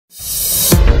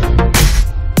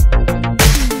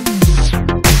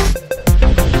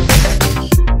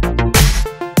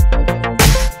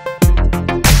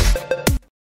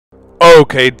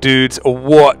Okay, dudes,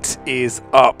 what is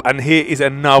up? And here is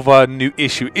another new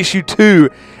issue. Issue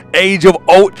 2, Age of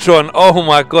Ultron. Oh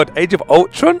my god, Age of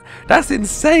Ultron? That's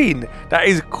insane. That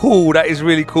is cool. That is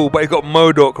really cool. But you got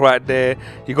MODOK right there.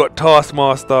 You got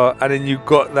Taskmaster. And then you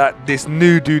got this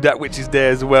new dude which is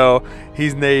there as well.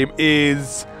 His name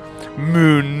is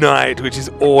Moon Knight, which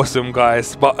is awesome,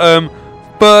 guys. But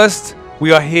first,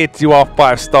 we are here to do our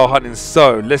 5-star hunting.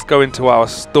 So let's go into our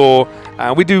store.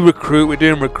 And we do recruit. We're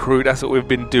doing recruit. That's what we've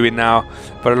been doing now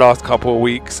for the last couple of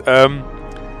weeks.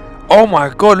 Oh my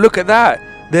god, look at that.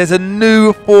 There's a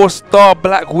new 4-star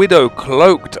Black Widow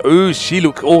cloaked. Ooh, she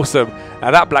looks awesome. Now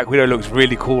that Black Widow looks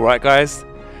really cool, right guys?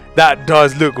 That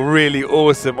does look really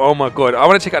awesome. Oh my god. I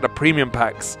want to check out the premium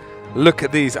packs. Look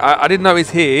at these. I didn't notice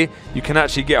here you can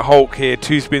actually get Hulk here.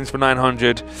 2 spins for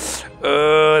 900.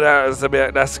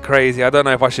 That's crazy. I don't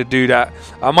know if I should do that.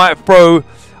 I might throw...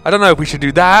 I don't know if we should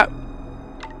do that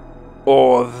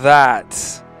or that,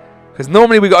 because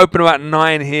normally we got open about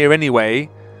 9 here anyway,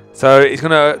 so it's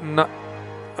gonna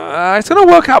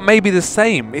work out maybe the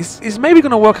same. It's maybe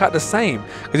gonna work out the same,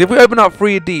 because if we open up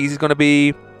 3 of these, it's gonna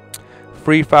be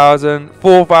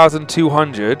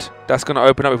 4,200. That's gonna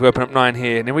open up if we open up 9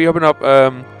 here, and then we open up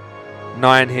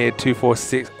 9 here, 2, 4,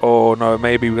 6. Oh no,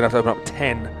 maybe we're gonna have to open up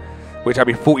 10, which would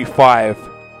be 45.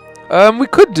 We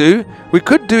could do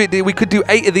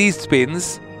 8 of these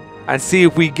spins and see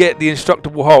if we get the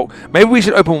Indestructible Hulk. Maybe we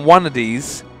should open 1 of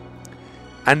these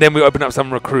and then we open up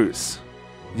some recruits.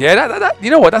 Yeah,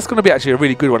 you know what? That's going to be actually a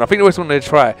really good one. I think that's what we're going to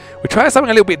try. We're trying something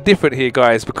a little bit different here,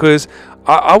 guys, because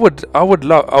I would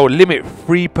limit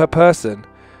 3 per person.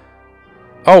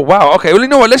 Oh wow. Okay. Well, you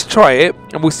know what? Let's try it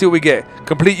and we'll see what we get.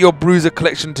 Complete your Bruiser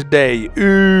collection today.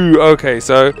 Ooh. Okay.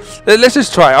 So let's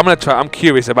just try it. I'm going to try. I'm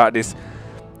curious about this.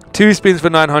 2 spins for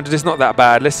 900. It's not that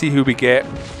bad. Let's see who we get.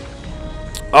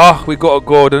 Oh, we got a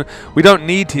Gordon. We don't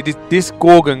need this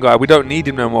Gorgon guy. We don't need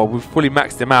him no more. We've fully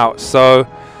maxed him out. So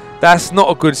that's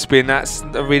not a good spin. That's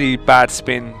a really bad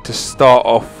spin to start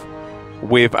off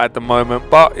with at the moment.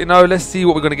 But, you know, let's see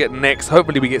what we're going to get next.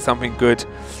 Hopefully we get something good.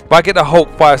 If I get the Hulk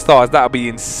 5 stars, that would be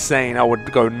insane. I would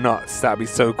go nuts. That would be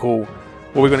so cool.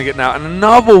 What are we going to get now? And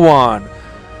another one.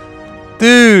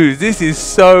 Dude, this is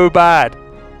so bad.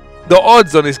 The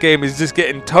odds on this game is just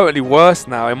getting totally worse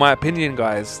now, in my opinion,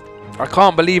 guys. I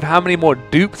can't believe how many more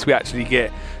dupes we actually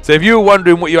get. So if you were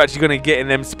wondering what you're actually going to get in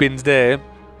them spins there,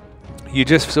 you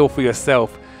just saw for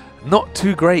yourself. Not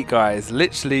too great, guys.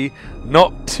 Literally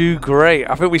not too great.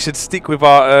 I think we should stick with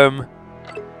our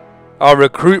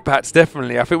recruit packs,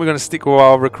 definitely. I think we're going to stick with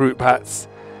our recruit packs.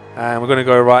 And we're going to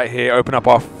go right here, open up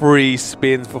our 3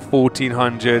 spins for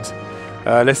 1,400.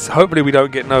 Hopefully we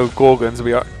don't get no Gorgons.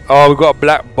 We've got a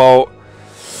Black Bolt.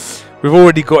 We've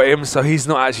already got him, so he's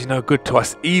not actually no good to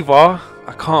us either.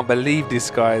 I can't believe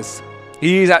this, guys.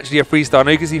 He is actually a 3-star.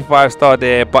 Now you can see 5-star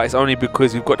there, but it's only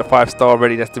because we've got the 5-star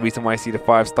already. That's the reason why I see the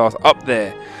 5 stars up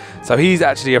there. So he's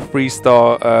actually a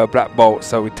 3-star Black Bolt.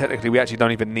 So we actually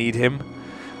don't even need him.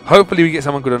 Hopefully we get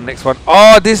someone good on the next one.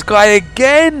 Oh, this guy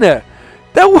again!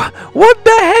 What the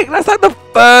heck? That's like the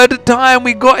 3rd time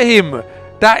we got him.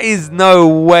 That is no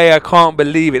way. I can't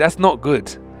believe it. That's not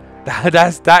good.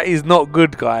 That is not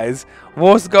good, guys.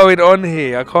 What's going on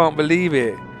here? I can't believe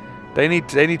it. They need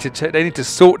to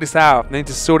sort this out. They need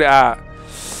to sort it out.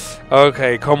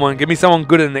 Okay, come on, give me someone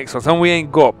good in the next one. Someone we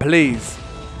ain't got, please.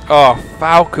 Oh,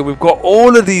 Falcon. We've got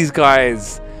all of these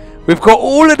guys. We've got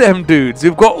all of them, dudes.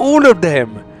 We've got all of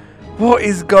them. What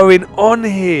is going on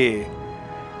here?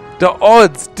 The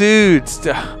odds, dudes.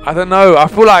 I don't know. I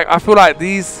feel like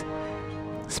these.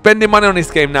 Spending money on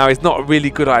this game now is not a really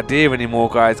good idea anymore,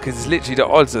 guys, because it's literally the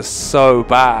odds are so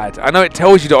bad. I know it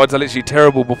tells you the odds are literally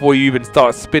terrible before you even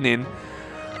start spinning,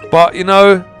 but you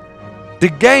know, the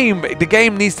game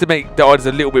needs to make the odds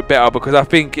a little bit better, because I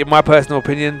think, in my personal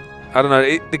opinion, I don't know,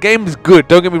 the game is good.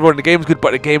 Don't get me wrong, the game is good,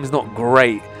 but the game is not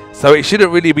great. So it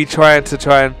shouldn't really be trying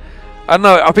and I don't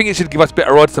know. I think it should give us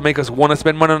better odds to make us want to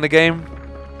spend money on the game.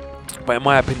 But in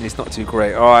my opinion, it's not too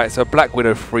great. All right, so Black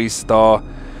Widow 3-star.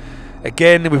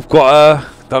 Again, we've got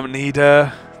don't need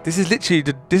her. This is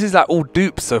like all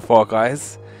dupes so far,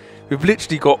 guys. We've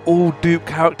literally got all dupe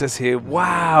characters here.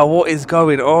 Wow, what is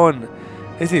going on?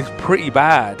 This is pretty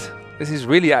bad. This is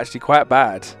really actually quite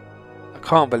bad. I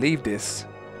can't believe this.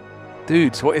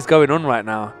 Dudes, what is going on right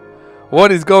now?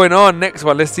 What is going on? Next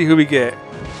one, let's see who we get.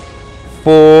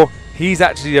 4. He's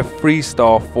actually a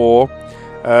 3-star 4.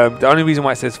 The only reason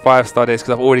why it says 5-star there is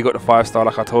because I've already got the 5-star,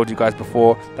 like I told you guys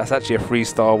before. That's actually a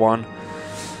 3-star one.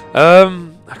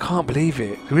 I can't believe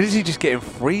it. We're literally just getting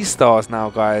 3 stars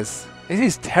now, guys. This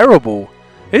is terrible.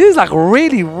 It is like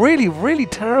really, really, really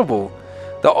terrible.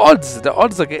 The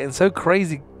odds are getting so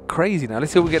crazy crazy now.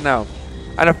 Let's see what we get now.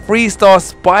 And a 3-star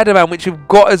Spider-Man, which we've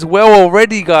got as well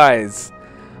already, guys.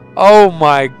 Oh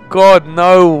my god,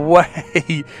 no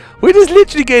way. We're just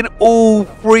literally getting all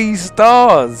 3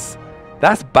 stars.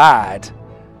 That's bad.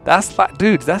 That's like,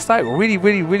 dude, that's like really,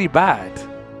 really, really bad.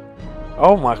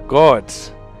 Oh my god.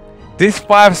 This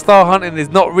 5-star hunting has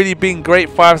not really been great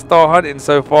 5-star hunting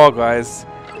so far, guys.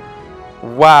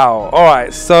 Wow.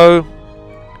 Alright, so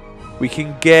we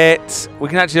can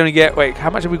actually only get, wait, how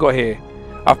much have we got here?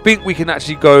 I think we can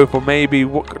actually go for maybe,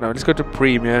 no, let's go to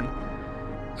premium.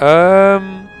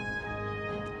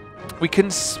 We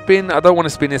can spin, I don't want to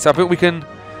spin this. I think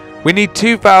we need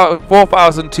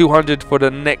 4,200 for the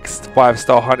next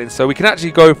 5-star hunting. So we can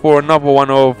actually go for another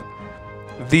one of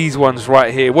these ones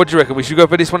right here. What do you reckon? We should go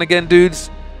for this one again, dudes?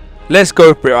 Let's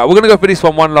go for it. All right, we're going to go for this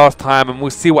one last time and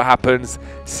we'll see what happens.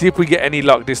 See if we get any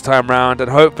luck this time round, and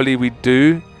hopefully we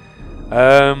do.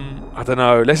 I don't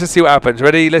know. Let's just see what happens.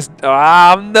 Ready?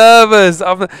 I'm nervous.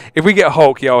 If we get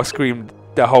Hulk, yeah, I'll scream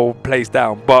the whole place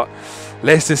down. But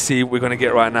let's just see what we're going to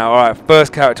get right now. All right,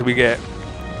 first character we get.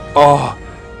 Oh,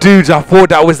 dudes, I thought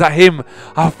that was him.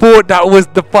 I thought that was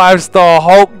the 5-star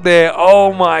Hulk there.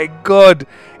 Oh my god.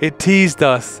 It teased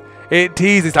us. It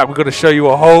teased us like we're going to show you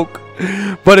a Hulk.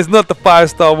 But it's not the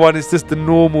 5-star one. It's just the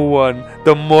normal one.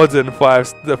 The modern the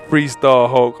 3-star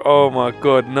Hulk. Oh my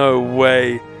god, no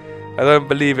way. I don't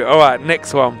believe it. Alright,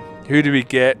 next one. Who do we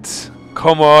get?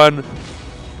 Come on.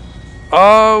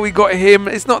 Oh, we got him.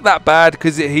 It's not that bad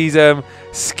because his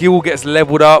skill gets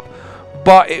leveled up.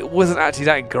 But it wasn't actually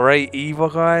that great either,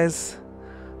 guys.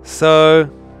 So,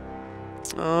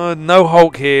 no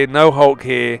Hulk here. No Hulk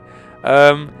here.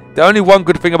 The only one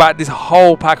good thing about this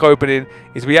whole pack opening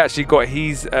is we actually got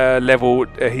his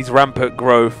his rampant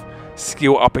growth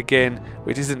skill up again,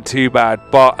 which isn't too bad.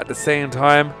 But at the same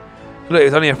time, look,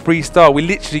 it's only a 3-star. We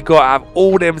literally got to have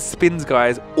all them spins,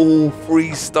 guys. All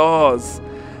 3 stars.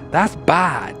 That's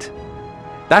bad.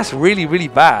 That's really, really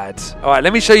bad. All right,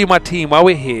 let me show you my team while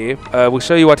we're here. We'll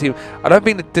show you our team. I don't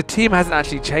think the team hasn't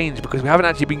actually changed because we haven't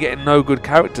actually been getting no good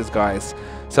characters, guys.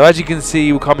 So as you can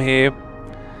see, we'll come here.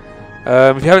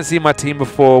 If you haven't seen my team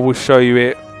before, we'll show you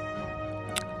it.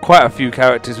 Quite a few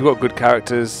characters. We've got good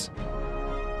characters.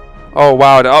 Oh,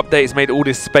 wow. The update's made all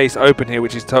this space open here,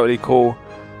 which is totally cool.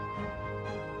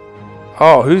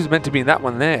 Oh, who's meant to be in that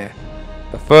one there?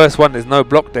 The first one, there's no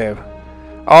block there.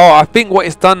 Oh, I think what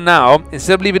it's done now,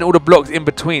 instead of leaving all the blocks in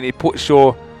between, it puts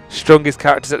your strongest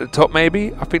characters at the top,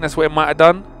 maybe. I think that's what it might have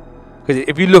done. Because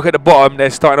if you look at the bottom, they're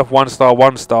starting off 1-star,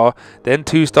 1-star, then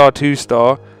 2-star,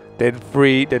 2-star, then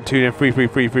 3, then 2, then 3, 3,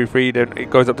 3, 3, 3, then it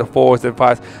goes up to 4s, then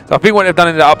 5s. So I think what they've done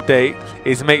in the update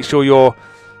is make sure your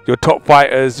top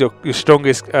fighters, your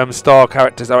strongest star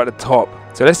characters are at the top.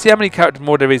 So let's see how many characters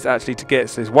more there is actually to get.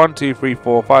 So it's 1, 2, 3,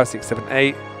 4, 5, 6, 7,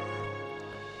 8,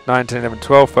 9, 10, 11,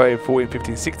 12, 13, 14,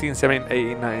 15, 16, 17,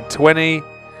 18, 19, 20,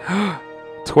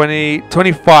 20,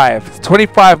 25.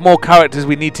 25 more characters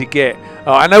we need to get.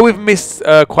 I know we've missed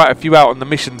quite a few out on the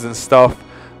missions and stuff,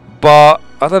 but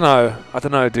I don't know. I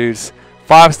don't know, dudes.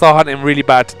 5-star hunting really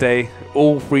bad today.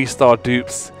 All 3-star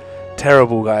dupes.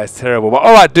 Terrible, guys. Terrible. But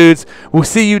alright, dudes. We'll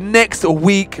see you next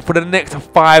week for the next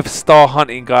 5-star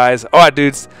hunting, guys. Alright,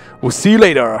 dudes. We'll see you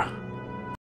later.